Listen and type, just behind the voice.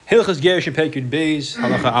Hilchas Gerish and Pekud Beis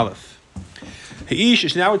Halacha Aleph.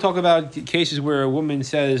 So now we're talking about cases where a woman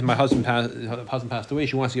says, "My husband passed away.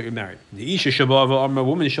 She wants to get remarried." The Isha Shabava, a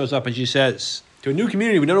woman shows up and she says to a new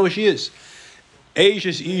community, we don't know who she is. I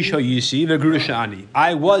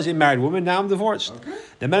was a married woman. Now I'm divorced. Okay.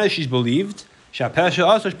 The minute she's believed, she has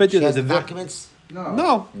documents?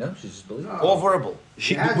 No, She's just believing. No. All verbal.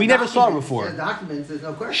 we never saw her before. She has documents, there's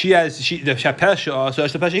no question.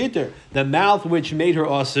 The mouth which made her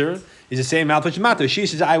usher is the same mouth which matter. She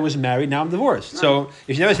says, "I was married, now I'm divorced." So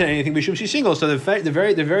if she never said anything, we assume she's single. So the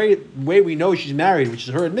very way we know she's married, which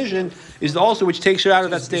is her admission, is also which takes her out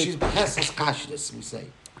of that state. She's Pesach Kashrus, we say.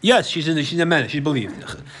 Yes, she's a man. She's believed.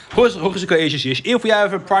 If we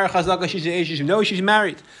have a prior chazaka, she's an Ashish. We know she's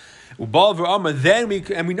married. Then we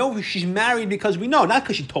know she's married because we know, not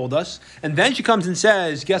because she told us. And then she comes and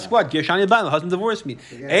says, "Guess what? Gershani Ban, the husband divorced me."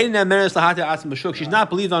 She's not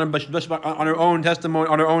believed on her own testimony,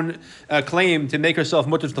 on her own claim to make herself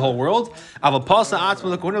mutter to the whole world.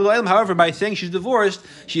 However, by saying she's divorced,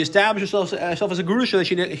 she established herself as a gurusha that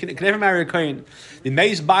she can never marry a kohen. The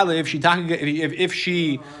meis baila, if she does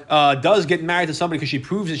get married to somebody because she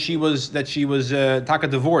proves that she was taka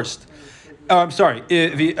divorced. I'm sorry.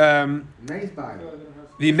 The meis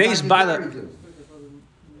baila.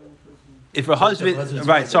 If her husband,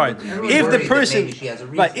 right? Sorry. If the person,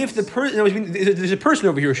 right? If the person, there's a person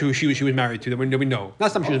over here who she was married to that we know.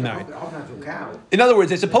 Not something she was married. In other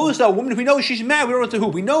words, as opposed to a woman we know she's married, we don't know to who.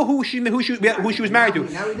 We know who she was married to.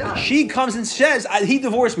 She comes and says he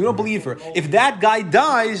divorced me. We don't believe her. If that guy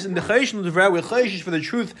dies, and the chayish we're chayish for the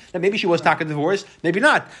truth that maybe she was taka divorced, maybe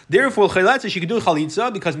not. Therefore, chalitza she could do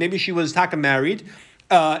chalitza because maybe she was taka married.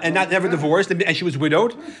 And not never divorced, and she was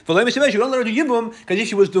widowed. She don't let her do yibum because if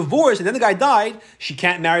she was divorced and then the guy died, she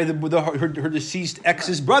can't marry her deceased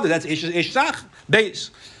ex's brother. That's Eshach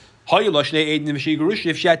base.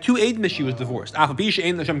 If she had two eidim, she was divorced.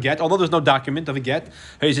 Although there's no document of a get,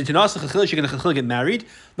 she can get married.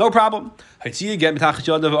 No problem. If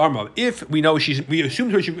we know we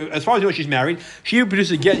assume her, as far as we know she's married, she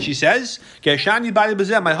produces a get. She says,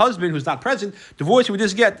 "My husband, who's not present, divorced me with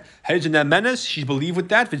this get." She's believed with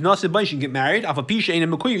that. She can get married.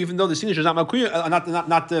 Even though the signature is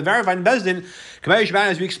not verified in Bezdin,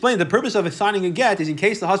 as we explained, the purpose of assigning a get is in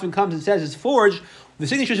case the husband comes and says it's forged. The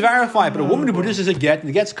signature is verified, but a woman who produces a get, and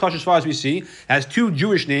the get's kosher as far as we see, has two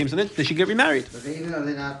Jewish names on it, they should get remarried. But even though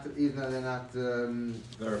they're not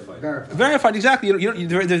Verified, exactly.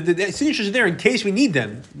 The signatures are there in case we need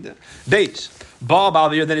them. Base. Then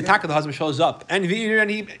the attack of the husband shows up, and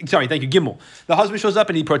he sorry, thank you, Gimel. The husband shows up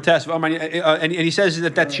and he protests, and he says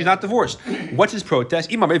that she's not divorced. What's his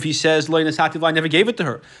protest? If he says Lo Nasati, I never gave it to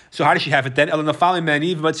her, so how does she have it then? It fell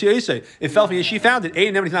from me, she found it.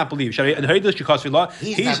 He's not believed.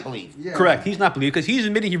 He's not believed. Yeah. Correct. He's not believed because he's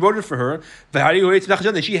admitting he wrote it for her.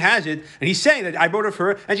 That she has it, and he's saying that I wrote it for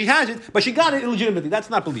her and she has it, but she got it illegitimately. That's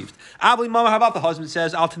not believed. How about the husband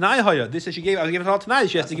says Al Tanai? This is I gave it to Al Tanai.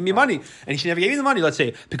 She has to give me money, and she never gave me the money. Let's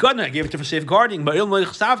say I gave it to her for safeguarding, but I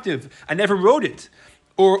never wrote it.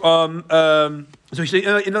 Or so she,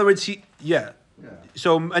 in other words,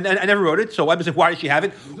 So and I never wrote it. So I was like, why did she have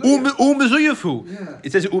it?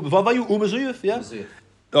 It says yeah.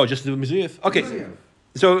 Oh, just the mezuyif. Okay.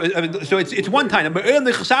 So it's one time.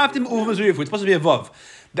 It's supposed to be a vav.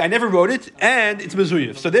 I never wrote it, and it's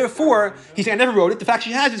mezuyif. So therefore, he's saying I never wrote it. The fact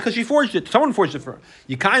she has it is because she forged it. Someone forged it for her.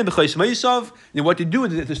 You can't and what to do?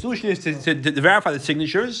 The solution is to verify the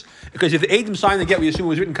signatures, because if the Adam signed the get, we assume it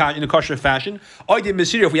was written in a kosher fashion.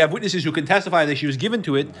 If we have witnesses who can testify that she was given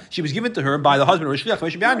to her by the husband or shliach,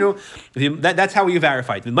 that's how we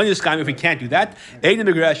verify it. The money is if we can't do that,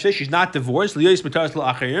 she's not divorced. To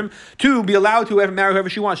be allowed to ever marry whoever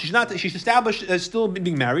she wants. She's established as still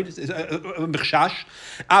being married.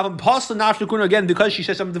 Again, because she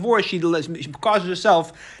says I'm divorced, she causes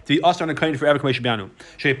herself to be usher on a kohen forever. She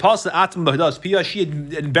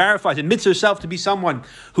admits herself to be someone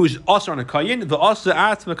who's usher on a kohen.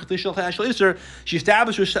 She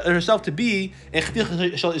established herself to be a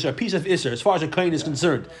piece of isser as far as a kohen is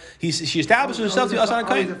concerned. She established herself to be usher on a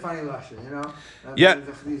kohen. Always a funny lashon,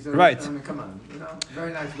 Right. Come on,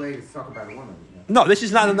 very nice way to talk about a woman. No, this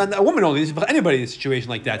is not a woman only. This is for anybody in a situation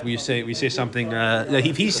like that where we say something.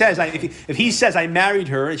 If he says I married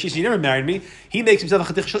her and she never married me, he makes himself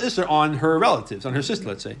a chatichshel isser on her relatives, on her sister,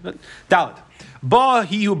 let's say. But Dalit.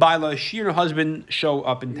 He who baila, she and her husband show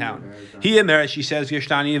up in town. He married. She says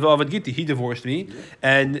Yeshtani v'avad giti. He divorced me,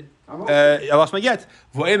 and I lost my get.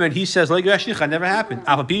 And he says, like never happened.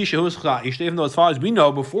 Even though, as far as we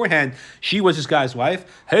know beforehand, she was this guy's wife.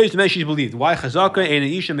 She's believed. Why chazaka and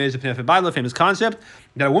isha is a famous concept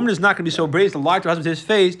that a woman is not going to be so brave to lie to her husband to his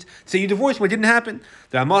face to say you divorced me. It didn't happen.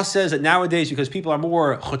 The Amos says that nowadays, because people are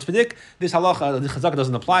more chutzpahdik, this halacha, the chazaka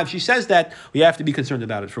doesn't apply. If she says that, we have to be concerned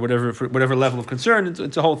about it for whatever level of concern.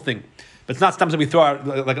 It's a whole thing. But it's not something that we throw out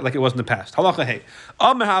like it was in the past. Halacha hey.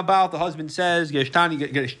 How about the husband says, I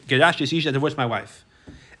divorced my wife.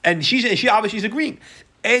 And she obviously is agreeing.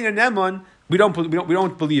 We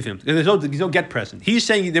don't believe him. There's no get present. He's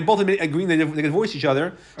saying they're both agreeing they divorce each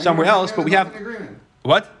other somewhere else, but we have...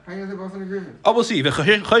 What? How are they both in agreement? Oh, we'll see. And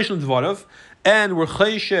we're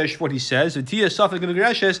chayshesh what he says. We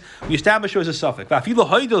establish her as a suffix.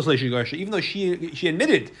 Even though she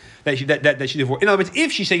admitted that she divorced. In other words,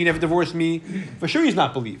 if she's saying you never divorced me, for sure he's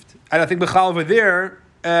not believed. And I think Bechal over there,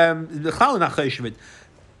 Bechal is not chayshev.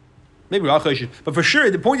 Maybe we're all chayshev. But for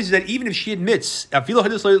sure, the point is that even if she admits,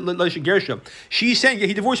 she's saying, yeah,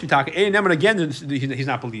 he divorced me, Taka. And again, he's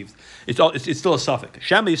not believed. It's still a suffix.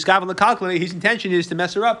 His intention is to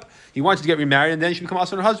mess her up. He wants to get remarried, and then she becomes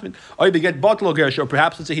also her husband. Or he get bottle or gersh, or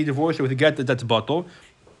perhaps let's say he divorced her with a get that's bottle,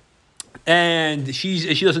 and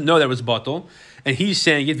she doesn't know that was bottle, and he's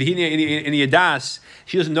saying it. In the adas,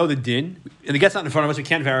 she doesn't know the din, and the get's not in front of us. We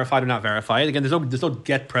can't verify it or not verify it. Again, there's no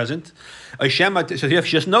get present. So she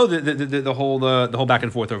doesn't know the whole back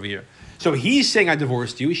and forth over here. So he's saying I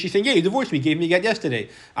divorced you. She's saying yeah, you divorced me. You gave me a get yesterday.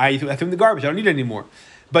 I threw him in the garbage. I don't need it anymore.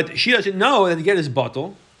 But she doesn't know that the get is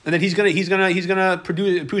bottle. And then he's gonna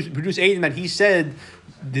produce aid that he said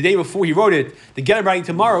the day before he wrote it. The get I'm writing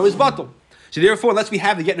tomorrow is batal. So therefore, unless we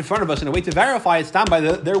have the get in front of us and a way to verify it's done by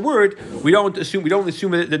their word, we don't assume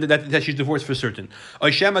that she's divorced for certain.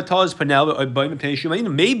 Maybe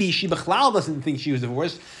she bechlal doesn't think she was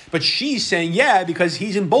divorced, but she's saying yeah because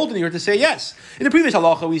he's emboldening her to say yes. In the previous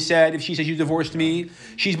halacha, we said if she says you divorced me,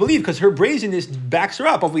 she's believed because her brazenness backs her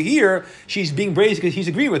up. Over here, she's being brazen because he's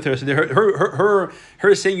agreeing with her. So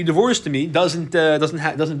her saying you divorced me doesn't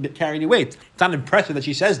carry any weight. It's not impressive that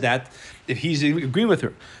she says that if he's agreeing with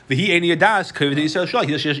her. He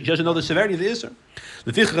doesn't know the severity of the Isser.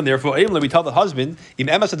 Therefore, we tell the husband,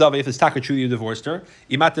 if it's taka true you divorced her,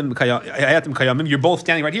 you're both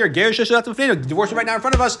standing right here. Divorce her right now in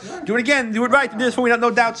front of us. Do it again. Do it right. Therefore, we have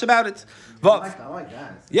no doubts about it. I like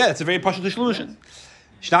that. Yeah, it's a very partial solution.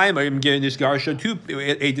 Two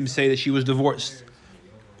Adim say that she was divorced.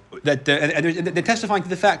 And they're testifying to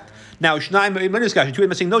the fact. Now, two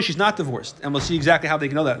Adim are saying no, she's not divorced, and we'll see exactly how they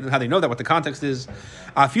know that. What the context is.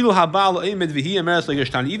 Even if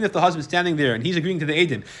the husband's standing there and he's agreeing to the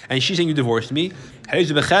Adim, and she's saying you divorced me, she's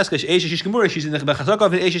in the Bechazaka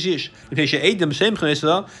of Eshes Ish. The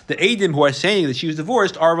Adim who are saying that she was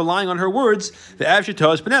divorced are relying on her words. The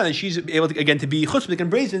Avshit and she's able to again to be chutzpah and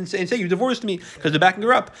brazen and say you divorced me because they're backing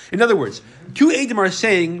her up. In other words, two Adim are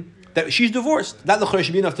saying that she's divorced. That l'chor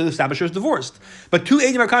should be enough to establish her as divorced. But two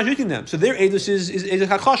Eidim are contradicting them. So their Eidus is a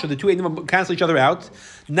chachasha. The two Eidim cancel each other out.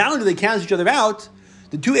 Not only do they cancel each other out,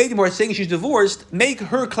 the two Eidim who are saying she's divorced make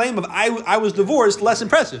her claim of I was divorced less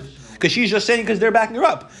impressive. Because she's just saying because they're backing her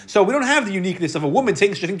up. So we don't have the uniqueness of a woman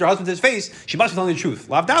saying such a thing to her husband to his face. She must be telling the truth.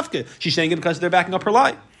 Lav dafke. She's saying it because they're backing up her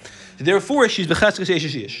lie. So therefore, she's b'cheskes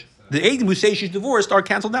eshes. The Eidim who say she's divorced are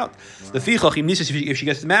cancelled out. The Fichach, if she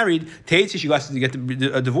gets married, Teitzi, she has to get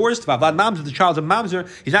divorced. Vavad Mamzer, the child of Mamzer,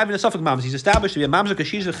 he's not even a suffix Mamzer. He's established to be a Mamzer because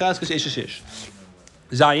she's a Cheskes Eshes.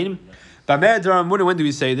 Zayin. When do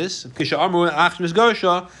we say this?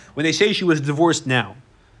 When they say she was divorced now.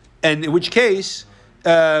 And in which case,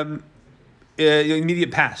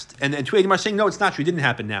 immediate past. And two Eidim are saying, no, it's not true. It didn't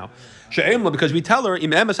happen now. Because we tell her,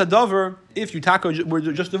 if you taka were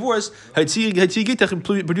just divorced, produce a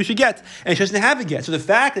get, and she doesn't have a get. So the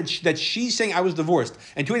fact that she's saying I was divorced,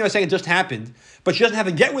 and two Eidim are saying it just happened, but she doesn't have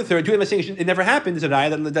a get with her, and two Eidim are saying it never happened, is a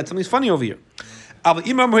raya that something's funny over here. You have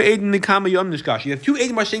two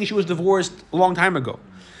Eidim are saying she was divorced a long time ago.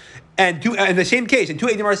 And in the same case, and two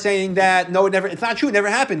Eidim are saying that no, it's not true. It never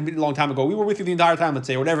happened a long time ago. We were with you the entire time, let's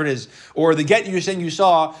say, or whatever it is. Or the get you're saying you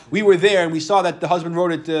saw, we were there and we saw that the husband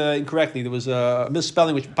wrote it incorrectly. There was a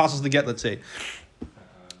misspelling which passes the get, let's say.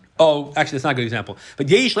 Oh, actually, that's not a good example. But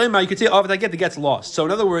Yesh Lema, you could say, oh, if I get the get's lost. So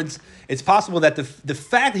in other words, it's possible that the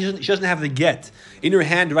fact that she doesn't have the get in her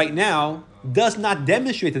hand right now does not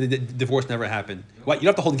demonstrate that the divorce never happened. What? You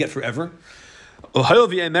don't have to hold the get forever. Since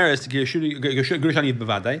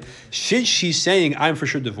she's saying I'm for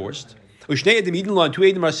sure divorced, and two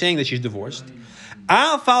Eidim are saying that she's divorced, even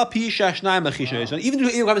though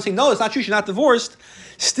Eidim are saying no, it's not true, she's not divorced,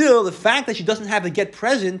 still the fact that she doesn't have the get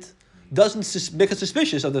present doesn't make us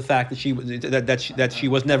suspicious of the fact that she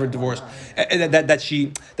was never divorced, and that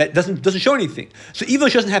doesn't show anything. So even though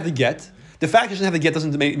she doesn't have the get, the fact she doesn't have the get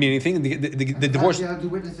doesn't mean anything. The divorce. The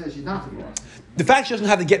witness says she's not divorced. The fact she doesn't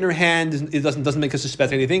have the get in her hand doesn't make us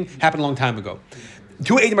suspect anything. Happened a long time ago.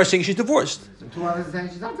 Two Eidim are saying she's divorced. So 2 others are saying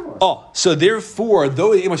she's not divorced. Oh, so therefore,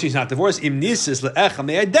 though she's not divorced, because she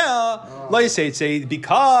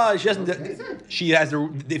doesn't, she has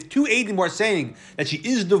if 2 Eidim are saying that she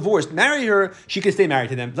is divorced, marry her, she can stay married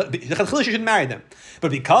to them. She shouldn't marry them, but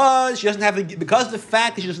because she doesn't have because the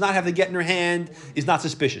fact that she does not have the get in her hand is not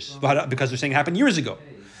suspicious, because they're saying it happened years ago.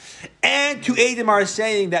 And 2 Eidim are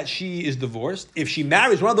saying that she is divorced. If she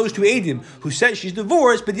marries one of those 2 Eidim who says she's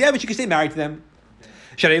divorced, but she can stay married to them.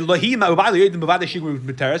 Because she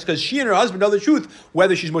and her husband know the truth,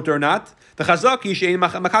 whether she's mutter or not. She's not going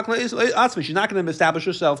to establish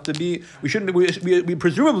herself to be. We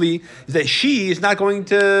presumably that she is not going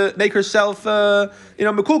to make herself,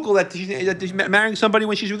 mekukul that she's marrying somebody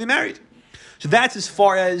when she's really married. So that's as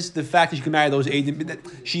far as the fact that she can marry those Eidim.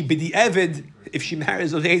 She b'di'evid, if she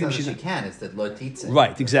marries those Eidim, she can. It's that lo titze.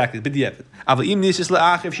 Right, exactly. B'di'evid.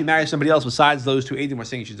 If she marries somebody else besides those 2 Eidim, we're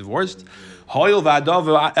saying she's divorced.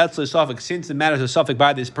 Since the matter is a suffix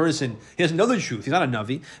by this person, he doesn't know the truth. He's not a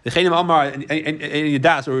navi.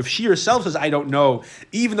 Or if she herself says, "I don't know,"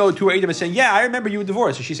 even though 2 Eidim is saying, "Yeah, I remember you were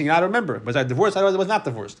divorced," so she's saying, "I don't remember. Was I divorced? I was not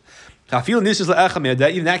divorced." Even in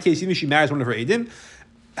that case, even if she marries one of her Eidim,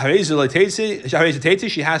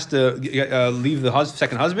 she has to leave the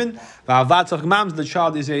second husband. The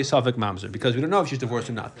child is a suffix mamzer because we don't know if she's divorced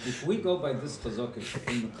or not. If we go by this chazak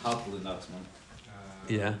in the couple in Atzman,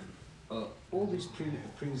 Yeah. All these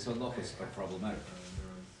previous halachas are problematic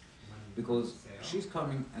because she's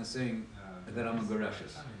coming and saying that I'm a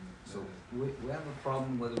gereshus. So we have a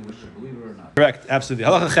problem whether we should believe her or not. Correct, absolutely.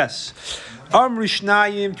 Halacha ches. Amri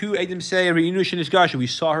shnayim, 2 Eidim say reinush and isgasha. We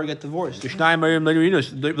saw her get divorced. The shnayim marim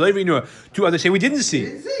leinush. 2 others say we didn't see.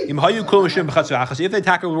 If the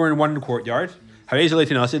attacker were in one courtyard, she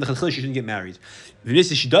shouldn't get married.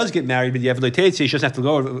 She does get married, but the Evid she doesn't have to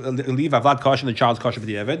go leave Avad Kasha and the child's Kasha for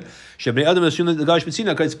the Evid.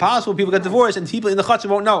 Because it's possible people get divorced and people in the Chatzah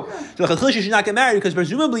won't know. So the should not get married because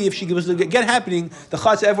presumably if she was to get happening, the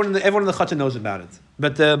Chatzah, everyone in the Chatzah knows about it.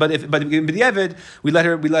 But the Evid, we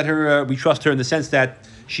trust her in the sense that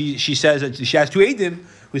she says that she has 2 Eidim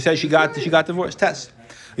who says she got divorced. Test.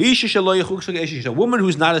 A woman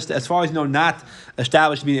who's not, as far as you know, not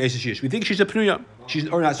established to be an Eishes. We think she's a Pnuya. She's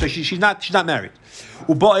not married.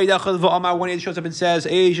 One age shows up and says,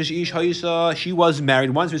 she was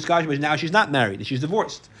married once with Skash, but now she's not married. She's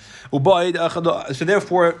divorced. So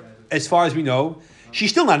therefore, as far as we know,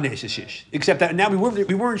 she's still not an Eishes. Except that now we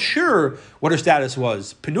weren't sure what her status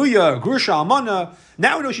was. Penuya, Grusha, Almana.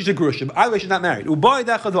 Now we know she's a Grusha, but either way she's not married.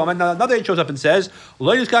 Another age shows up and says,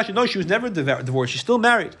 no, she was never divorced. She's still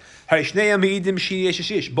married. Both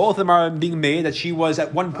of them are being made that she was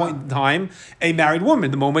at one point in time a married woman,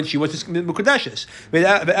 the moment she was Mukadeshes.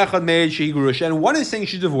 And one is saying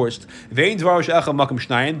she's divorced. The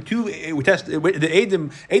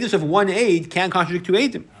Eidim of one aid can't contradict 2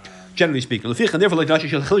 Eidim, generally speaking. And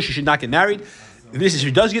therefore, she should not get married. If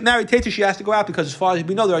she does get married, she has to go out because as far as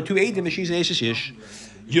we know, there are 2 Eidim and she's an Eishes.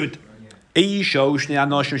 Yud.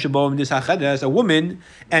 A woman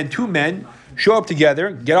and 2 men show up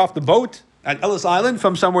together, get off the boat at Ellis Island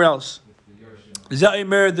from somewhere else.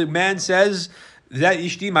 The man says, "That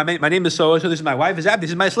Ishti, my name is so. This is my wife. This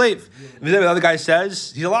is my slave." The other guy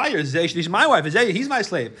says, "He's a liar. This is my wife. He's my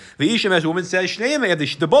slave." The Isha, as a woman, says,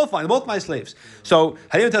 "They're both fine. They're both my slaves." So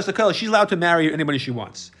she's allowed to marry anybody she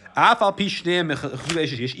wants. Even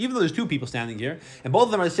though there's 2 people standing here, and both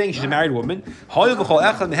of them are saying she's a married woman,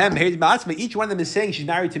 each one of them is saying she's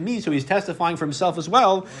married to me, so he's testifying for himself as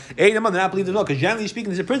well. They're not believed as well, because generally speaking,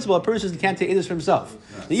 there's a principle: a person can't take this for himself.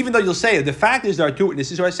 Even though you'll say the fact is there are 2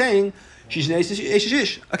 witnesses who are saying she's an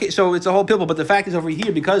Eishes. Okay, so it's a whole people, but the fact is over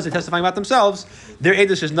here, because they're testifying about themselves, their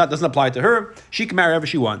edus doesn't apply to her. She can marry whoever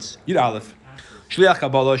she wants. Yud Aleph. Shliach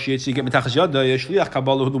Kabbalah, Shliach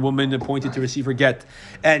Kabbalah, who the woman appointed to receive her get,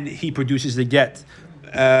 and he produces the get,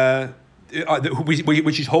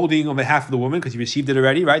 which he's holding on behalf of the woman because he received it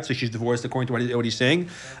already, right? So she's divorced according to what he's saying.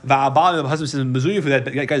 The husband says, "Mezuyu, for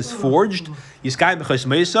that guy is forged." You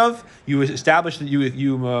establish that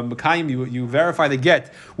you verify the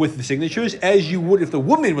get with the signatures as you would if the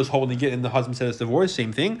woman was holding it and the husband said it's divorce.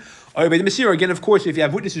 Same thing. Again, of course, if you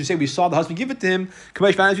have witnesses who say we saw the husband give it to him,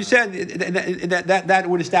 as we said, that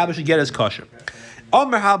would establish the get as kosher.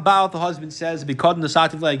 Omer Habal, the husband says,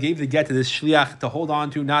 because I gave the get to this shliach to hold on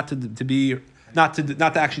to, not to be not to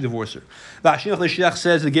actually divorce her. V'hashliach l'shliach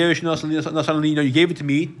says the Gerushin nasan li, you gave it to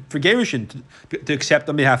me for Gerushin to accept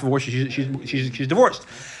on behalf of her. She's divorced.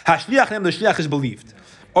 Hashliach nem, the shliach is believed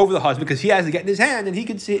over the husband because he has to get in his hand and he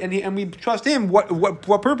can see and we trust him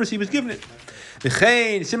what purpose he was given it.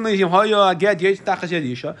 Similarly,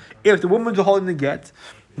 if the woman's holding the get,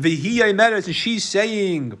 and she's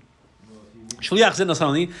saying, Shliach zin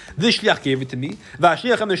nasanali, this shliach gave it to me.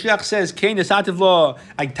 V'ashliach, and the shliach says, Kain nesativ lo,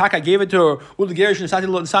 I gave it to her, ul gerushin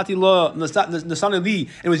nesati lo nasanali,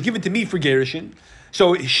 and it was given to me for gerushin.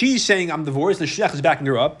 So she's saying I'm divorced. The shliach is backing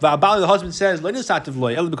her up. V'abali, the husband says, lo nesativ lo,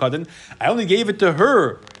 el b'kadin, I only gave it to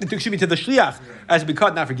her, to the shliach, as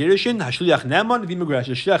b'kad, not for gerushin. Hashliach neman v'imigresh.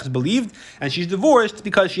 The shliach is believed, and she's divorced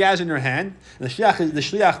because she has in her hand. And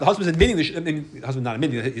the husband's admitting the husband not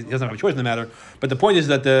admitting, he doesn't have a choice in the matter. But the point is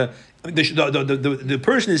that the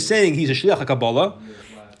person is saying he's a shliach HaKabbalah,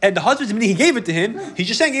 and the husband's admitting he gave it to him. He's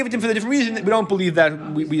just saying he gave it to him for a different reason. We don't believe that.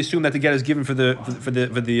 We assume that the get is given for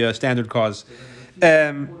the standard cause.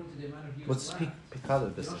 What's the picado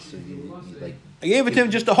of this? Like, I gave it to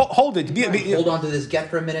him just to hold it. Hold on to this get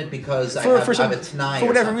for a minute because I have a t'nai for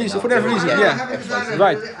whatever reason. For whatever reason, yeah.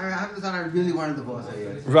 Right. I haven't decided I really want to divorce her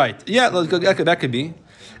yet. Right. Yeah, that could be.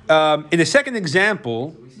 In the second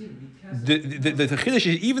example, the chiddush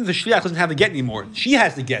is even the shliach doesn't have the get anymore. She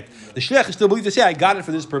has the get. The shliach is still believed to say, I got it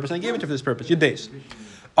for this purpose, and I gave it to her for this purpose. Your base.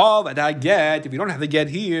 Oh, but I get, if you don't have the get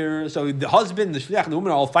here, so the husband, the shliach, and the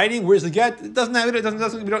woman are all fighting, where's the get? It doesn't have it, we don't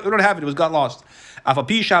have it, it got lost.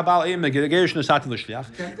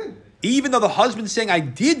 Even though the husband's saying, I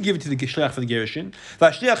did give it to the shliach for the gerushin, the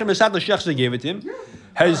shliach gave it to him,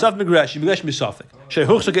 as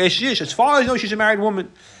far as you know, she's a married woman.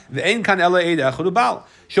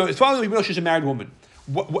 So as far as you know, she's a married woman.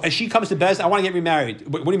 And she comes to Bez, I want to get remarried.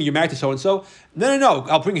 What do you mean, you're married to so-and-so? No,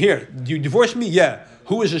 I'll bring here. Do you divorce me? Yeah.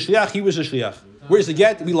 Who was the shliach? He was the shliach. Where's the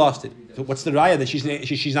get? We lost it. So what's the raya that she's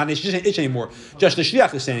not itch anymore? Just the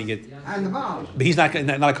shliach is saying it. And the Baal. But he's not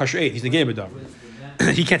a kosher aid. He's the Gebedar.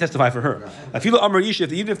 He can't testify for her.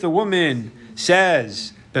 Even if the woman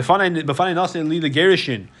says, in front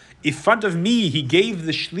of me, he gave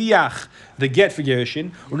the shliach the get for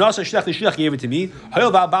gerushin. The shliach gave it to me.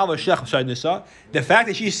 The fact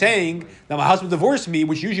that she's saying that my husband divorced me,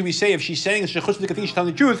 which usually we say if she's saying she's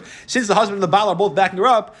telling the truth, since the husband and the baal are both backing her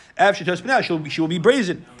up, she will be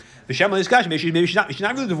brazen. Maybe she's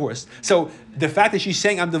not really divorced. So the fact that she's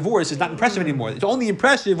saying I'm divorced is not impressive anymore. It's only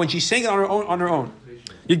impressive when she's saying it on her own.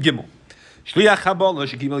 Yid Gimel. Shliach Kabbalah,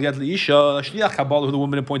 Shliach Kabbalah, who the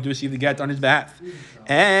woman appointed to receive the get on his behalf.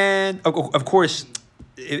 And of course,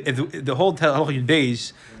 if the whole Halachah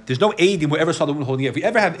Beis, there's no Eidim who ever saw the woman holding it. If we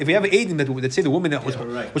have Eidim that say the woman that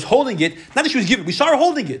was holding it, not that she was giving, we saw her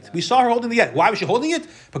holding it. We saw her holding the get. Why was she holding it?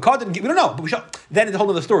 Because we don't know. But then it's a whole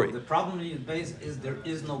other story. The problem in Beis is there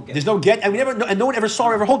is no get. There's no get, and no one ever saw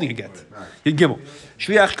her ever holding a get. Yid Gimel.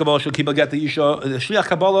 Shliach Kabbalah shall keep a get the Isha. The Shliach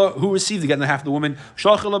Kabbalah who received the get on behalf of the woman.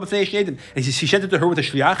 And she sent it to her with a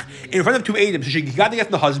Shliach in front of two Eidim. So she got the get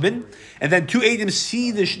from the husband, and then two Eidim see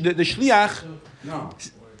the Shliach. No.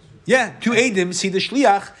 Yeah, two Eidim see the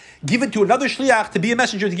Shliach, give it to another Shliach to be a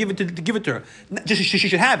messenger to give it to her. Just she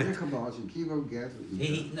should have it. The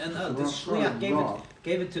shliach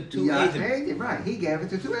gave it to two Eidim. Right, he gave it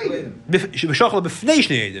to two Eidim.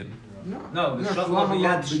 No, That's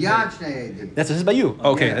this is by you.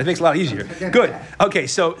 Okay, that makes it a lot easier. Good. Okay,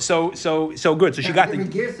 so good. So she got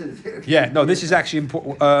the. Yeah, no, this is actually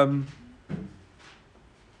important.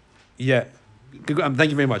 Yeah. Thank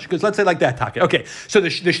you very much. Because let's say like that, Taka. Okay, so the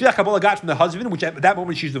Shliach Kabbalah got from the husband, which at that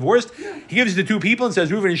moment she's divorced. He gives it to two people and says,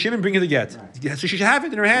 Reuven and Shimon, bring her the get. So she should have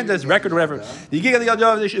it in her hand as record or whatever. The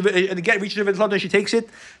get reaches her and she takes it.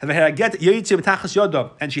 And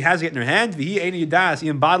she has it in her hand. She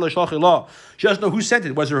doesn't know who sent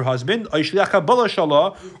it. Was it her husband, or her Shliach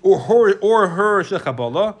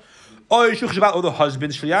Kabbalah, or the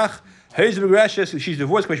husband's Shliach? She's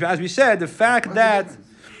divorced. As we said, the fact that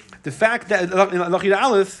Lachid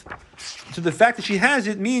Aleph, so the fact that she has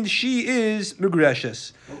it means she is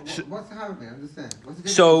Megreshes. What's the hard man? Understand? What's the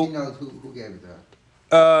difference? So, she knows who gave it to her.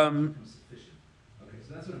 Okay,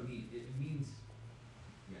 so that's what it means. It means,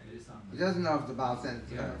 it is something. She doesn't know if the Baal sent it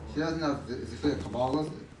to her. She doesn't know if it's a Kabbalah.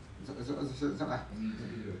 So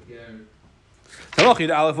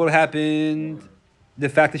Lachid Aleph, what happened? The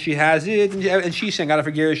fact that she has it, and she's saying out of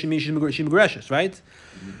her Gerish, she means she's Megreshes, right?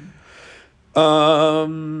 But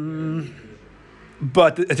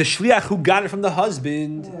the shliach who got it from the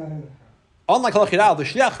husband, unlike Halachid Aleph, the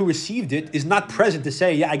shliach who received it is not present to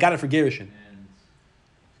say, "Yeah, I got it for gerushin."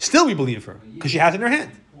 Still, we believe her because she has it in her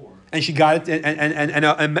hand, and she got it, and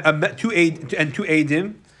two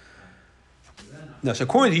eidim. No, so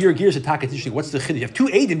according to your gears attack, it's interesting. What's the chiddush? You have two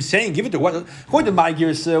Eidim saying, give it to what? According to my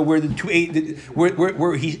gears, where the two Eidim, where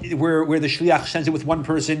the shliach sends it with one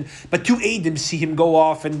person, but two Eidim see him go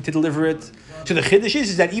off and to deliver it. So the chiddush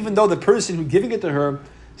is that even though the person who's giving it to her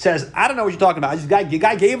says, I don't know what you're talking about, the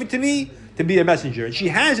guy gave it to me to be a messenger, and she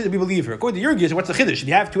has it, and we believe her. According to your gears, what's the chiddush? If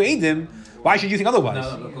you have two Eidim, why should you think otherwise?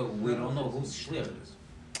 No, because we don't know whose shliach it is.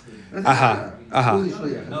 The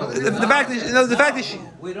fact that she.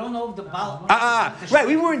 We don't know if the Baal. Right,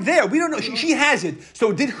 we weren't there. We don't know. She has it.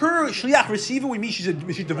 So did her shliach receive it when she's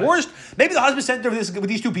divorced? Maybe the husband sent her with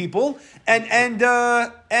these two people, and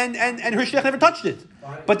her shliach never touched it.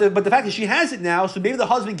 But the fact that she has it now, so maybe the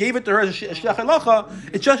husband gave it to her as a shliach halacha.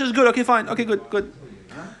 It's just as good. Okay, fine. Okay, good.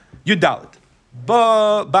 You dalit.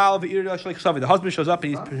 The husband shows up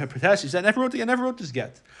and he protests. He said, I never wrote this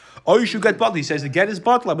get. Oh, you should get bottled. He says the get is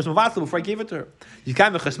bottled. I was mavatl before I gave it to her. You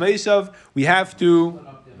can't be we have to,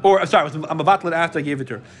 or I'm sorry, I'm mavatl after I gave it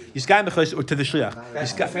to her. You can't be or to the shliach.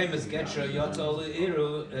 That's the famous get yotzol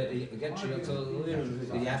iru.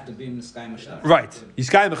 You have to be in the sky mashtar. Right. You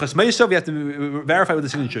can't be we have to verify with the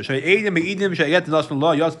signature. So we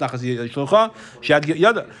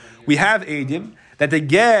have edim that the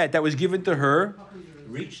get that was given to her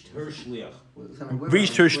reached her shliach.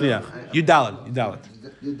 You dalit.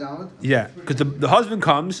 Yeah, because the husband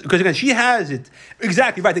comes, because again, she has it.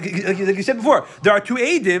 Exactly, right. Like you said before, there are two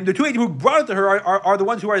Eidim. The two Eidim who brought it to her are the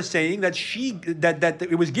ones who are saying that that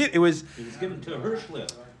it was given to her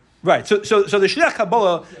shliach. Right, so the Shliach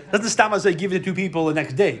Kabbalah doesn't stop us say give it to two people the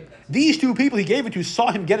next day. These two people he gave it to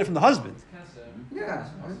saw him get it from the husband. Yeah.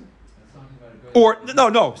 Or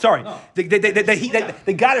sorry. No. They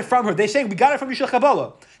got it from her. They're saying we got it from Yishach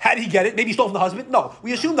Kabbalah. How did he get it? Maybe he stole from the husband. No,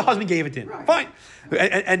 we assume the husband gave it to him. Right. Fine,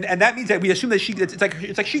 and that means that we assume that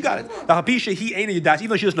it's like she got it. The Hapisha he ain't a Yadas,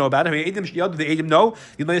 even though she doesn't know about it. The Eidim know.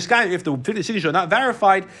 If the cities are not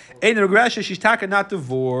verified, ain't a regression. She's not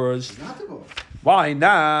divorced. Not divorced. Why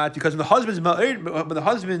not? Because when the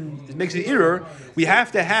husband makes an error, we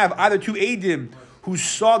have to have either two Eidim who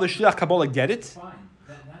saw the Shliach Kabbalah get it,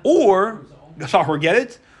 or saw her get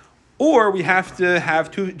it, or we have to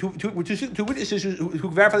have two witnesses who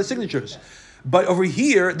verify the signatures. But over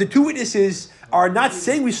here, the two witnesses are not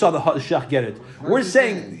saying we saw the shliach get it. We're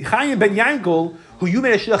saying Chaim ben Yankel, who you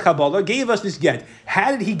made a shliach Kabbalah, gave us this get.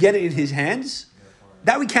 How did he get it in his hands?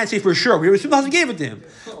 That we can't say for sure. We assume the husband gave it to him.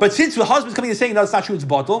 But since the husband's coming and saying no, it's not true, it's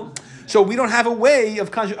bottle, so we don't have a way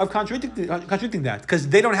of contradicting that, because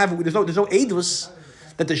they don't have. There's no edus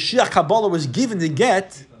that the shliach Kabbalah was given to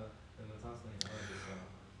get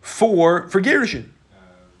for gerushin.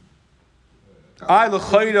 I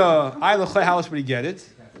l'chayda, how else would he get it?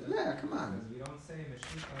 Yeah, come on.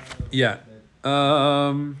 Yeah.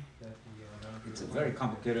 It's a very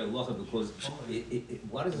complicated halacha because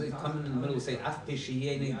what does it come in the middle and say af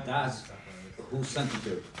peshiyene das who sent it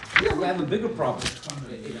to? Yeah, we have a bigger problem.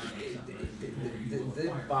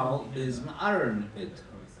 The Baal is ma'aron it.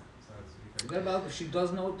 Forget about if she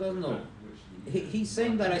does know, doesn't know. He's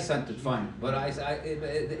saying that I sent it, fine, but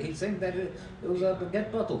he's saying that it was a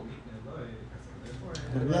get bottle.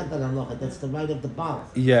 That's the right of the Baal.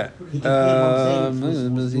 Yeah. He can I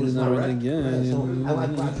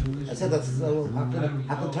said that's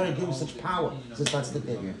how can Torah give him such power? Since that's the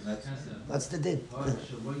din. That's the din.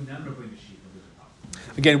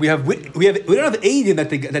 Again, we don't have Eidim that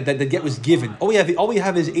the get was given. All we have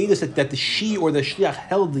is Eidim that the she or the shliach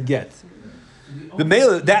held the get. The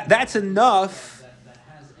male that's enough.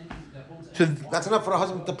 That's enough for a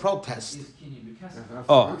husband to protest.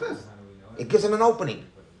 Oh. It gives him an opening.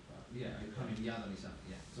 Yeah,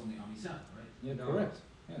 correct.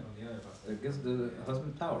 Yeah. It gives the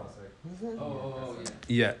husband power.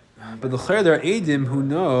 Yeah. But the chayr, there are Eidim who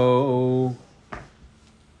know.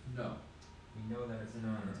 No. We know that it's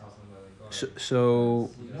not. So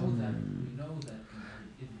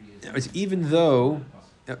it's even though.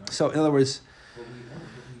 So in other words,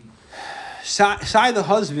 side the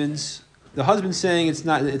husband's saying it's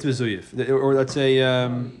not, it's mezuyif, or let's say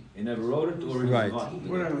he never wrote it, or right.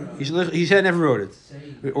 He said never wrote it,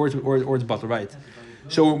 or it's butler, right?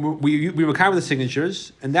 So we were kind of the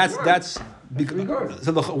signatures, and that's because,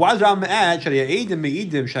 so why does Ram add sharia eidim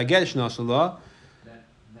meidim shagesh nasalah?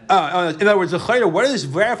 In other words, the chayra, what does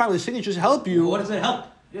verifying the signatures help you? What does it help?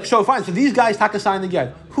 Yeah. So fine. So these guys take a sign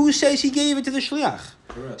again. Who says he gave it to the shliach?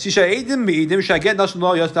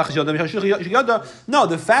 No,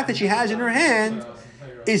 the fact that she has in her hand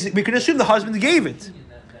is we can assume the husband gave it,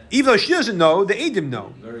 even though she doesn't know. The Eidim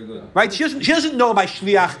know. Very good. Right? She doesn't know my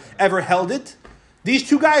shliach ever held it. These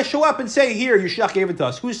two guys show up and say, "Here, your shliach gave it to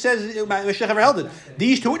us." Who says my shliach ever held it?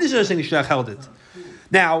 These two witnesses are saying the shliach held it.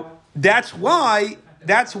 Now, That's why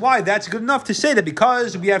that's good enough to say that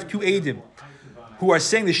because we have two Eidim who are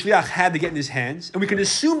saying the shliach had to get in his hands, and we can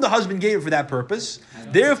assume the husband gave it for that purpose.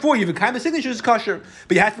 Therefore, you become the signatures is kosher,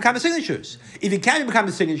 but you have to become the signatures. If you can't become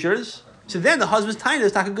the signatures, so then the husband's taina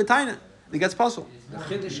is not a good taina. It gets puzzled. The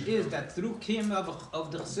chiddush is that through kiyum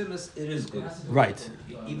of the chassidus, it is good. Right.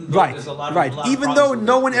 Even though there's a lot of Even though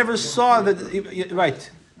no one ever saw that. Right.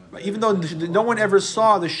 Even though no one ever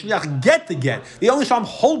saw the shliach get the get, they only saw him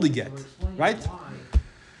hold the get. Right.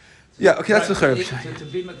 Yeah. Okay. That's the church. To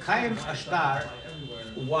be mekayim ashtar,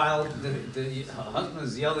 while the husband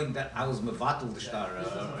is yelling that I was mevatel the shtar,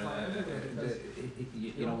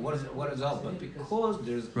 what is all? But because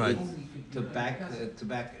there's right. to back,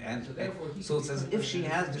 and so it's as if she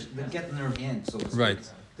has the get in her hand. So to speak.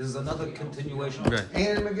 Right. This is another continuation. Right.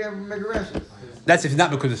 And Megareshes. That's if not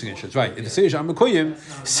because of the signatures, right? If the signatures are Mekuyim,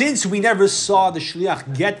 since we never saw the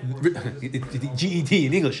shliach get GET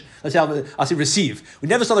in English, I'll say receive. We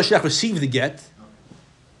never saw the shliach receive the get.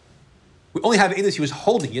 We only have evidence he was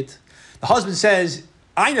holding it. The husband says,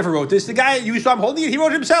 "I never wrote this. The guy you saw him holding it, he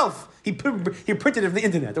wrote it himself. He printed it from the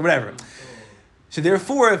internet or whatever." So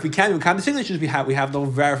therefore, if we can't count the signatures, we have no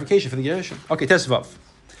verification for the Yerushin. Okay, Tesvav.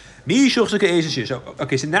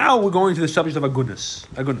 Okay, so now we're going to the subject of agunas.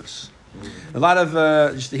 A lot of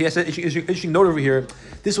he has an interesting note over here.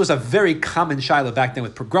 This was a very common shiloh back then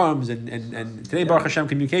with pogroms and today Baruch Hashem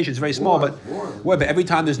communication is very small, but every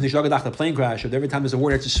time there's Nishagadach, the plane crash, or every time there's a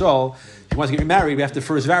war at Yisrael, he wants to get remarried, we have to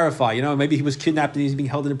first verify. Maybe he was kidnapped and he's being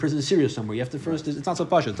held in a prison in Syria somewhere. You have to first. It's not so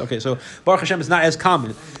pashut. Okay, so Baruch Hashem is not as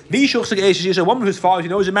common. A woman whose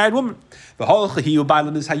father is a married woman.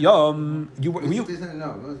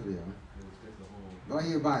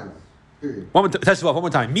 One more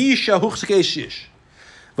time. Misha huchsek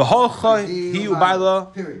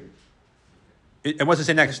Period. And what's it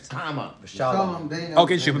say next? Tama.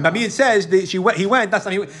 Okay, but it says that he went. That's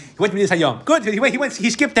not he went to Midas Hayom. Good. He went. He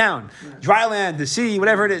skipped down. Dry land, the sea,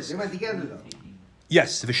 whatever it is. They went together though.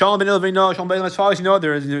 Yes, if Shalom ben Elvino, Shalom ben as far as you know,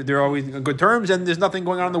 there are always good terms, and there's nothing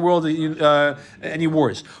going on in the world, any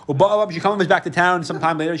wars. She comes back to town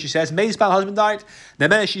sometime later. She says, "May's husband died."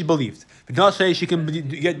 Then she's believed. But not say she can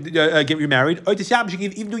get remarried. Or she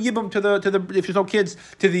can even do yibum to the if there's no kids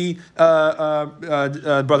to the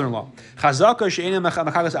brother-in-law. Chazaka she'ena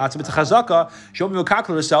mechagalas atzim. It's a chazaka. She won't be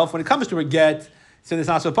mekakler herself when it comes to her get. So it's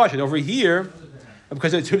not so pashut over here.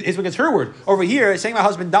 Because it's against her word. Over here, saying my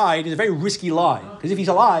husband died is a very risky lie. Because if he's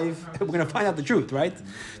alive, we're going to find out the truth, right?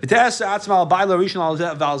 To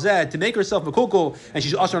make herself a kukul, and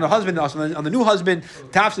she's also on her husband, also on the new husband,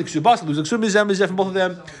 from both of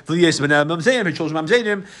them. Her children,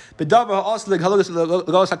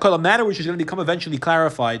 a matter which is going to become eventually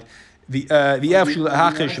clarified. If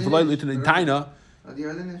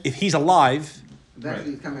he's alive.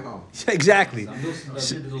 Eventually he's coming home. Exactly.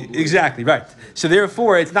 Exactly, right. So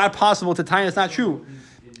therefore, it's not possible to tie. It's not true.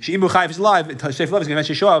 She'imu Chayv is alive. Sheif Love is going to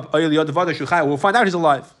eventually show up. We'll find out he's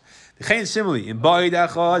alive. Similarly, in Ba'id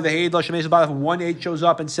Echad, the Heid Lo Shemeis Ba'alav, 1-8 shows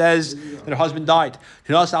up and says that her husband died.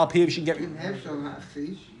 She can get.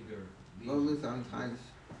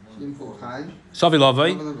 Savi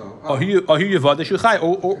Lavai. Or Yevada Shuchai.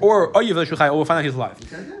 Or Yevada Shuchai. Or we'll find out he's alive.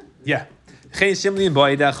 Yeah. Similarly, in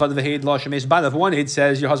Ba'id Echad, the Heid Lo Shemeis Ba'alav, 1-8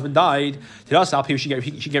 says your husband died. She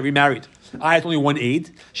should get remarried. I had only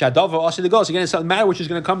 1-8. Shadava also the goes again. It's a matter which is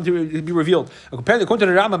going to come to be revealed. Compared to the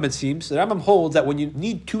Rambam, it seems the Rambam holds that when you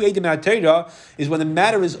need 2 Eidim at Torah is when the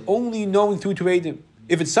matter is only known through 2 Eidim.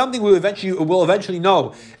 If it's something we'll eventually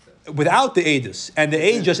know without the Eidus, and the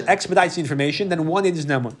Eid just expedites the information, then 1 Eid is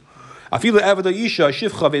Neman. Afilu Evada Isha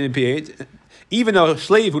Shivcha V'In even a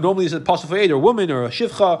slave who normally is a apostle for aid, or a woman, or a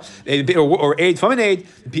shivcha, or aid from an aid,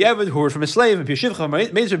 Pievid, who is from a slave, and Shivcha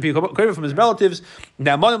from his relatives.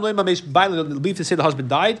 Now, believe to say the husband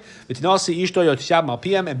died, and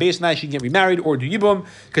based on that she can get remarried or do yibum.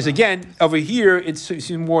 Because again, over here it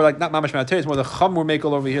seems more like not mamash mater, it's more the chamur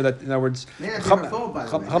makel over here. That in other words, this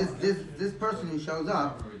person who shows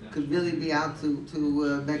up could really be out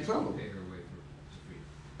to make trouble.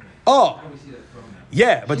 Oh.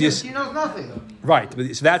 Yeah, but she knows nothing. Right,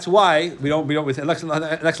 but so that's why we don't. With next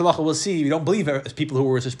halacha we'll see. We don't believe people who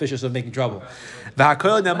were suspicious of making trouble.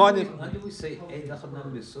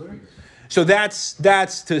 So that's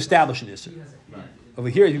to establish an isser. Over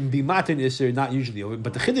here, you can be matin isser, not usually.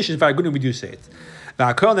 But the chiddush is very good, and we do say it.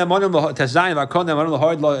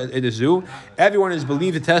 Everyone is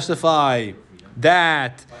believed to testify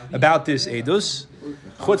that about this edus.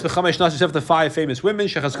 Except the 5 famous women,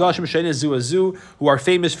 who are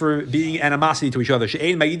famous for being animosity to each other.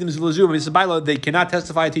 They cannot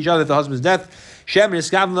testify to each other at the husband's death. Shem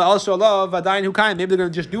is also love Adayin Hukaim. Maybe they're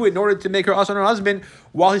going to just do it in order to make her us on her husband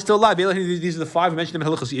while he's still alive. These are the five we mentioned in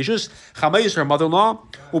Hilchos Yishus. Chameis, her mother-in-law.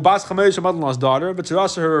 Ubas Chameis, her mother-in-law's daughter. But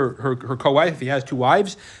Tzarasa, her co-wife, if he has two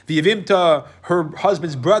wives. V'yavimta, her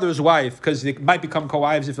husband's brother's wife, because they might become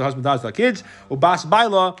co-wives if the husband dies without kids. Ubas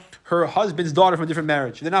Baila, her husband's daughter from a different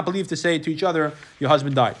marriage. They're not believed to say to each other, "Your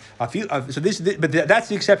husband died." But that's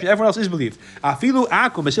the exception. Everyone else is believed.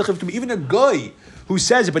 Even a guy who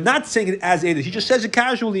says it, but not saying it as Eidos, he just says it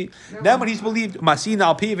casually. Then when he's believed,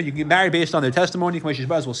 Masina Alpiv, and you can get married based on their testimony. Kamesh's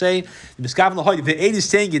brothers will say, if the Eid is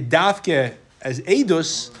saying it dafke as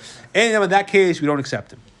Eidos, and in that case we don't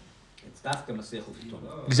accept him. Exactly.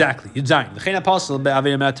 Yudzayin. The Chayin Apostle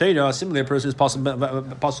be'avei matayda. Similarly, a person is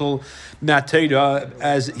apostle matayda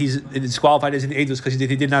as he's disqualified as an Eidos because he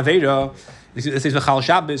did an aveda. It says v'chal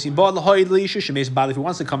Shabbos. If he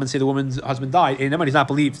wants to come and say the woman's husband died, and he's not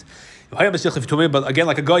believed. But again,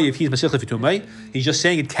 like a guy, if he's masichlef v'tumei, he's just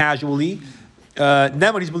saying it casually.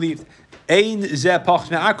 Then when he's believed. This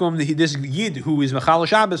yid who is Mechal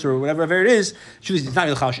Shabbos or whatever it is, it's not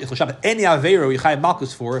Mechal Shabbos. Any Aveiro Yichai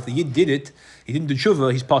Malkus for, if the yid did it, he didn't do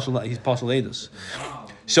tshuva, he's Pasul Eidos.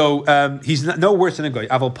 So he's no worse than a guy.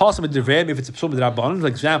 Aval Pasul Midrabanan, if it's a Psul Midrabanan,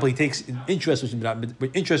 like example, he takes interest which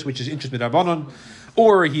is interest Midrabanan,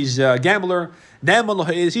 or he's a gambler. In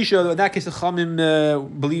that case, the Chamim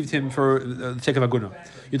believed him for the sake of Aguna.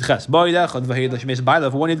 If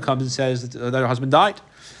one yid comes and says that her husband died,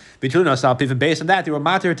 even based on that, they were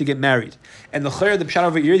matter to get married. And the chayr, the pshat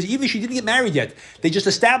over here is, even if she didn't get married yet, they just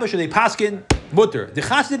established her, they paskin mutter. The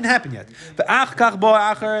chas didn't happen yet. But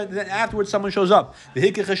then afterwards someone shows up. And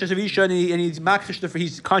he contradicts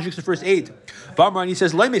the first eight. And he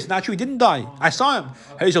says, it's not true, he didn't die. I saw him.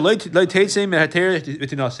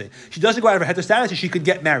 She doesn't go out of her heter status and she could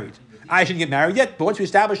get married. I shouldn't get married yet, but once we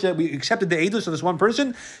established that we accepted the Eidus of this one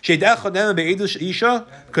person, because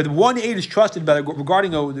one Eid is trusted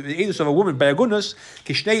regarding the Eidus of a woman by Agunus,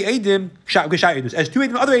 as two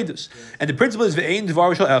Eidim other Eidus. And the principle is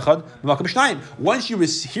once you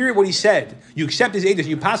hear what he said, you accept his Eidus, and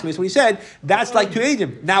you pass him what he said, that's like two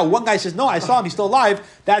Eidim. Now one guy says, no, I saw him, he's still alive,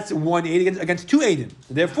 that's one Eid against two Eidim.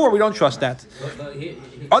 Therefore, we don't trust that.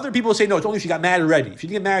 Other people say, no, it's only if she got married already. If she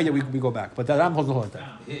didn't get married yet, we go back. But that I'm holding on to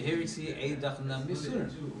that. Here you see Eidach and Bisur.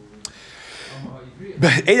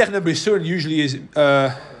 Eidach and Bisur usually is.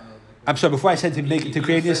 I'm sorry. Before I said to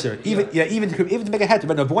create an isser, even to make a heter.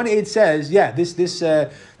 But no, if one aid says,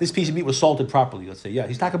 this piece of meat was salted properly. Let's say,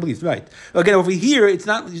 he's not believed, right? Again, over here, it's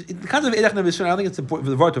not the concept of Eidach and Bisur. I don't think it's the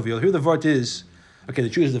vart of here. The vart is. Okay, the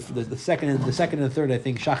truth is the second and the third. I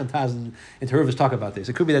think Shach and Taz and Teruvis talk about this.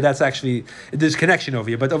 It could be that's actually there's connection over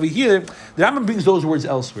here, but over here the Rambam brings those words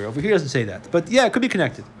elsewhere. Over here it doesn't say that, but it could be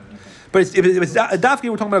connected. But it's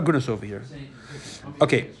Dafki. We're talking about Gunas over here.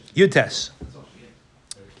 Okay, Yutes.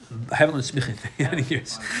 I haven't learned Smichim in many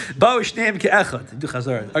years. Ba'ush neim ke'echad. Do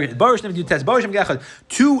Chazar. Okay, Ba'ush neim Yutes. Ba'ush neim ke'echad.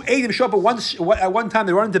 Two Eidim show up at one time.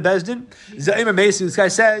 They run into Bezdin. Zayim Mason. This guy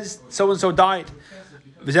says so and so died.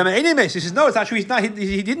 He says, no, it's not true.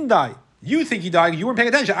 He didn't die. You think he died. You weren't paying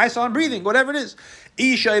attention. I saw him breathing. Whatever it is.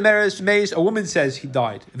 Isha Emeres Meis, a woman says he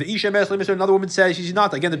died. The Isha Emeres, another woman says she's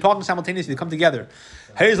not. Again, they're talking simultaneously. They come together.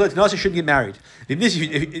 Hazlet Nasa shouldn't get married.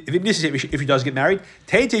 If he does get married,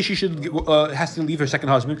 Tete she has to leave her second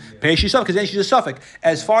husband. Pay she because then she's a suffix.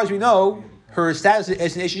 As far as we know, her status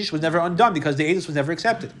as an Ish was never undone because the Eidus was never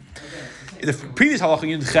accepted. In the previous halacha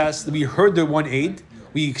in Ches, we heard the one Eid.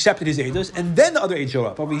 We accepted his Eidos, and then the other Eid show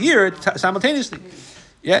up. Over here, simultaneously.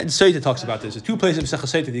 And Seita talks about this. There's two places in Sechah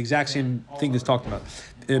Seita, the exact same thing is talked about.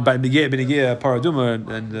 By Benegea, Paraduma,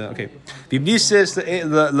 and okay. V'imnisis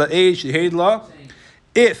la'eid sheheid la,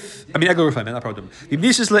 I go refine, not Paraduma.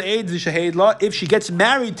 V'imnisis la'eid sheheid la, if she gets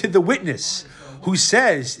married to the witness who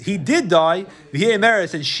says he did die, v'hei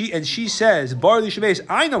emeres, and she says, Bar li shemeis,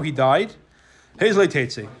 I know he died, heiz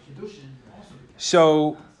le'teitze.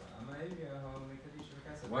 So,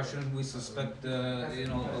 why shouldn't we suspect, a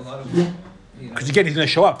lot of... Because again, he's going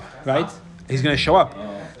to show up, right? He's going to show up.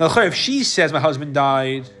 Now, if she says my husband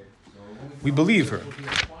died, we believe her.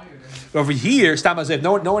 But over here, Stamazev,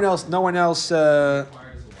 no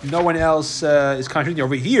one else is contradicting.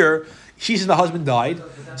 Over here, she says the husband died.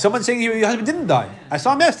 Someone's saying your husband didn't die. I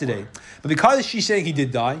saw him yesterday. But because she's saying he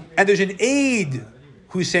did die, and there's an aide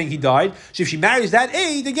who's saying he died, so if she marries that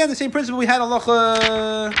aide, again, the same principle we had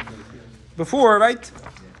Allah before, right?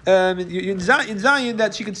 In Zion,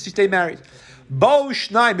 that she can stay married. Bo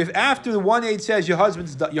Shnaim, if after the one aid says your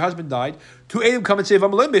husband died, two aidim come and say,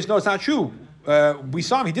 no, it's not true. We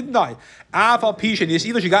saw him, he didn't die. Afal Pishan,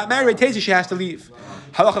 either she got married, she has to leave.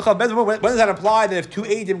 When does that apply that if two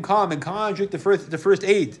aidim come and contradict the first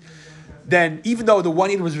aid? then even though the one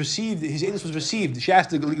aid was received, his aid was received, she has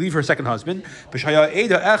to leave her second husband. If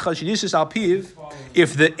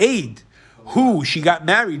the aid who she got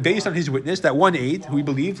married based on his witness, that one aid who he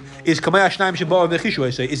believed, is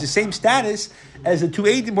the same status as the two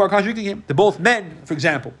aidim who are contradicting him. They're both men, for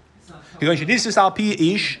example.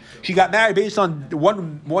 She got married based on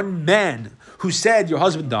one man who said your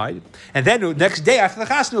husband died, and then the next day after the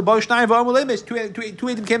chasna, two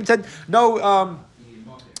aidim came and said no.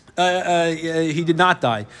 He did not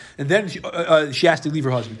die, and then she has to leave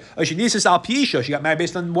her husband. She got married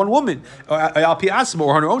based on one woman, or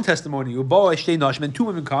on her own testimony. And two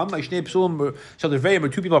women come, or two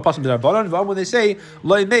people are passing to their bottom. When they say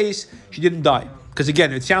she didn't die, because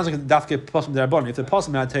again, it sounds like a dafke passing to their bottom. If the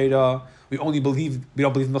passing we don't believe in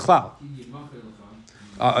Mechlal.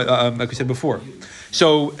 Like we said before.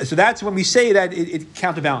 So that's when we say that it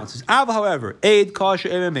counterbalances. However, aid kosher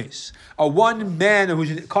emes. A one man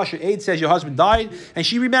who's in kosher aid says your husband died and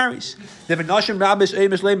she remarries. A whole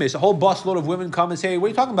busload of women come and say, what are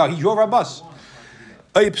you talking about? He drove our bus.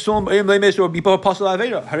 Then in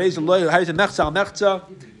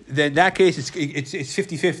that case it's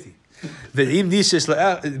 50-50.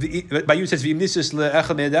 By you says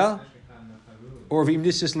or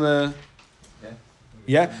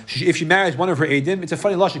yeah, if she marries one of her aidim, it's a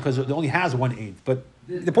funny lashon because it only has one aid. But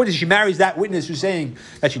the point is, she marries that witness who's saying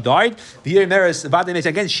that she died.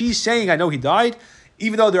 Again, she's saying, "I know he died,"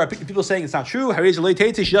 even though there are people saying it's not true. She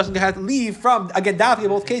doesn't have to leave from again. In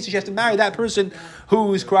both cases, she has to marry that person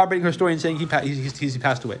who's corroborating her story and saying he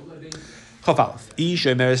passed away. A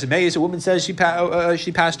woman says she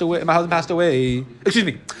passed away. My husband passed away. Excuse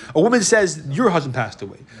me. A woman says your husband passed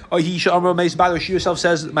away. Or she herself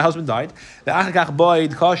says my husband died. And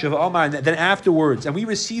then afterwards, and we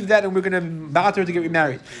receive that, and we're going to bow her to get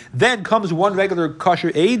remarried. Then comes one regular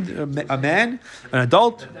kosher aid, a man, an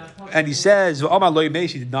adult, and he says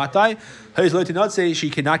she did not die. She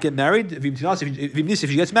cannot get married. If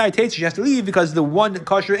she gets married, she has to leave because the one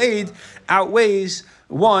kosher aid outweighs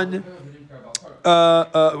one.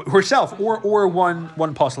 Herself or one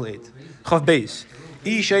apostle aid. Chav beis.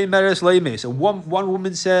 One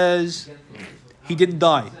woman says he didn't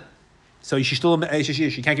die, so she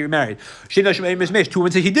can't get married. Two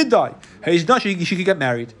women say he did die. She could get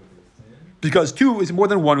married. Because two is more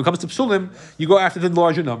than one. When it comes to psulim, you go after the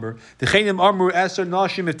larger number. The chenim amru eser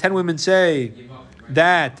nashim. If 10 women say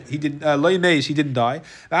that he didn't, he didn't die.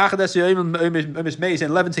 And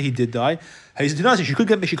 11 say he did die. She could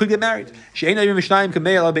get married.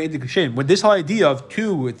 When this whole idea of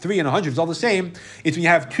 2, 3, and 100 is all the same, it's when you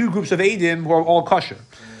have two groups of Eidim who are all kosher.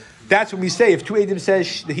 That's when we say if two Eidim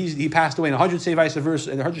says that he passed away and 100 say vice versa,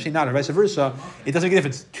 and 100 say not, or vice versa, it doesn't make a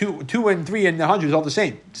difference. 2 and 3 and 100 is all the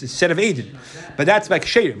same. It's a set of Eidim. But that's like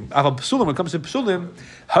Shayim. When it comes to Psulim,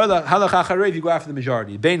 halach if you go after the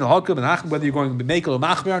majority. Bein al-Hakim and Hachim, whether you're going to make or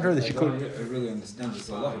machmir on her, that she could. I really understand this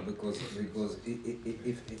a lot because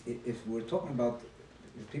if we're talking about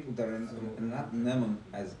people that are not neman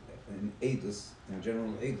as an Eidus, in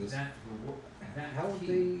general Eidus, how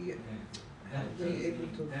are they able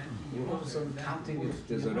to all of a sudden counting if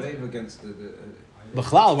there's a rave against the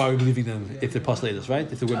B'chlal, why are we believing them if they're postulated,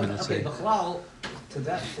 right? If the women, let's say. B'chlal,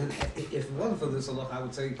 if it wasn't for this Allah, I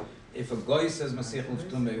would say if a guy says Masech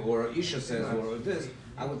Tumei or a Isha says or this,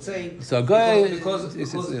 I would say so a guy because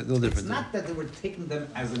it's a little different. It's not that they were taking them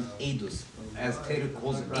as an edus, as Taylor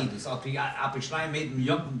calls it edus. Apishnai made them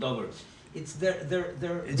young dover. It's their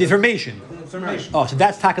it's information. Information. Oh, so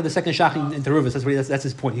that's Taka the second Shach in Teruvus. That's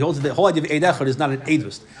his point. He holds that the whole idea of Eid Echad is not an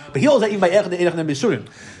Eidus. But he holds that even by Echad, the Eid Echad and Bisurim.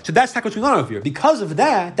 So that's Taka what's going on over here. Because of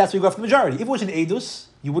that, that's where you go for the majority. If it was an Eidus,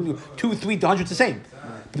 you wouldn't 2, 3 to 100 the same.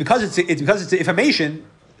 Because it's an information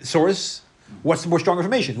source, what's the more strong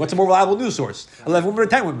information? What's a more reliable news source? 11 women or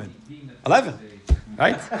 10 women? 11.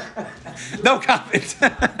 Right? No comment.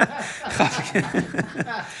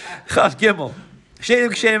 Chav Gimel.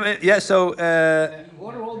 Yeah, so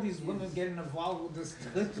what are all these women getting involved with this?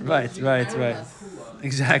 Right.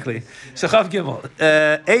 Exactly. So Chav Gimel.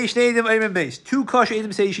 Two kosher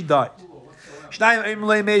Eidim say she died. 2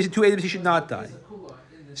 Eidim say she should not die.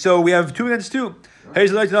 So we have 2 against 2. She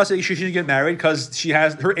shouldn't get married because she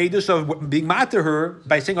has her edus of being mad to her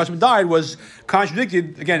by saying her husband died was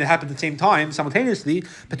contradicted. Again, it happened at the same time, simultaneously,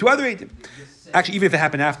 but to other edim. Actually, even if it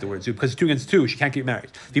happened afterwards, because it's 2 against 2, she can't get married.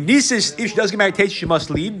 If she does get married, she must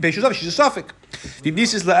leave. She's a suffix.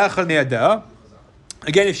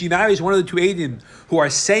 Again, if she marries one of the 2 Eidim who are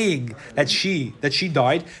saying that she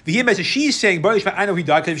died, she's saying, I know he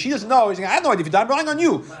died, because if she doesn't know, she's saying, I have no idea if he died, I'm relying on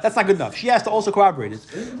you. That's not good enough. She has to also corroborate it.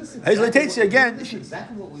 Again,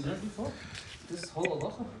 exactly what we learned before. This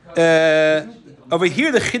whole halacha. over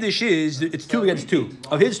here the chiddush is it's 2 against 2.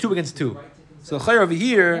 Over here it's 2 against 2. So the chayr over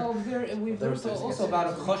here. We've heard also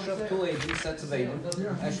about a choshev two eight sets of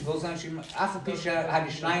eidim. And she goes on. She after pisha had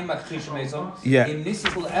shnayim bak chisha mezon. Yeah. In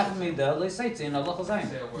nisikul echmida leisaitz in Allah chazayin.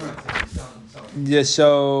 Yeah.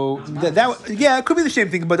 So it could be the same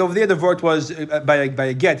thing, but over there the vort was by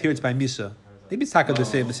a get. Here it's by misa. Maybe it's taka the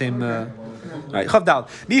same. Right, Chavdal.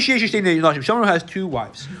 Someone who has 2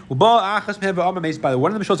 wives. One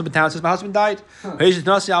of them shows up in town says, my husband died. As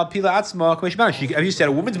you said,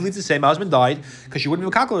 a woman believes the same, my husband died, because she wouldn't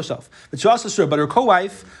even calculate herself. But her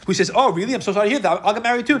co-wife, who says, oh, really? I'm so sorry to hear that. I'll get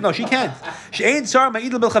married too. No, she can't. She ain't sorry,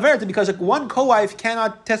 because one co-wife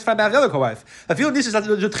cannot testify about the other co-wife. Even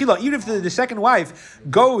if the second wife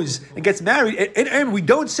goes and gets married, and we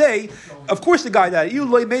don't say, of course the guy died. If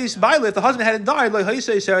the husband hadn't died,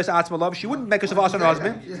 she wouldn't make herself ask on her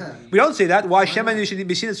husband. We don't say that. Why?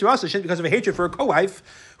 Because of a hatred for a co-wife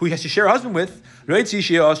who he has to share a husband with.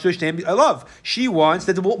 I love. She wants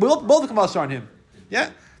that we'll both become asar on him.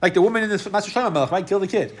 Yeah, like the woman in the Master Shlomo Melech, right? Kill the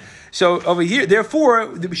kid. So over here,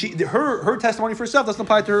 therefore, her testimony for herself doesn't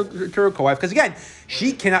apply to her co-wife because again,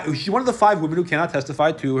 she's one of the 5 women who cannot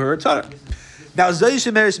testify to her tzara. Now,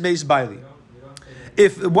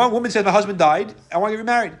 if one woman says, my husband died, I want to get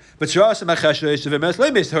remarried. But her co-wife says,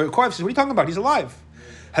 what are you talking about? He's alive.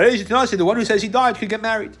 The one who says he died could get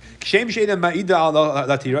married. Just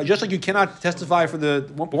like you cannot testify for the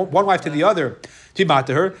one wife to the other to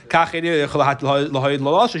matter her,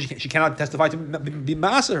 she cannot testify to be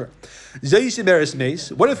master her.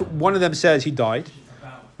 What if one of them says he died,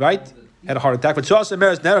 right? Had a heart attack, but the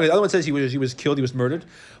other one says he was killed, he was murdered.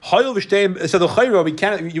 So the chayro,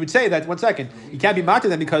 you would say that 1 second, you can't be mad to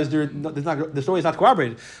them because the story is not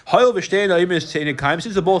corroborated.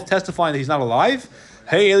 Since they're both testifying that he's not alive,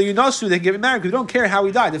 they can get married because we don't care how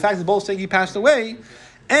he died. The fact is, they're both saying he passed away,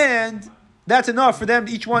 and that's enough for them,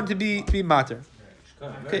 each one to be matter.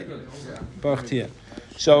 Okay,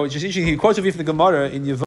 so it's just interesting. He quotes a view from the Gemara in Yevamot.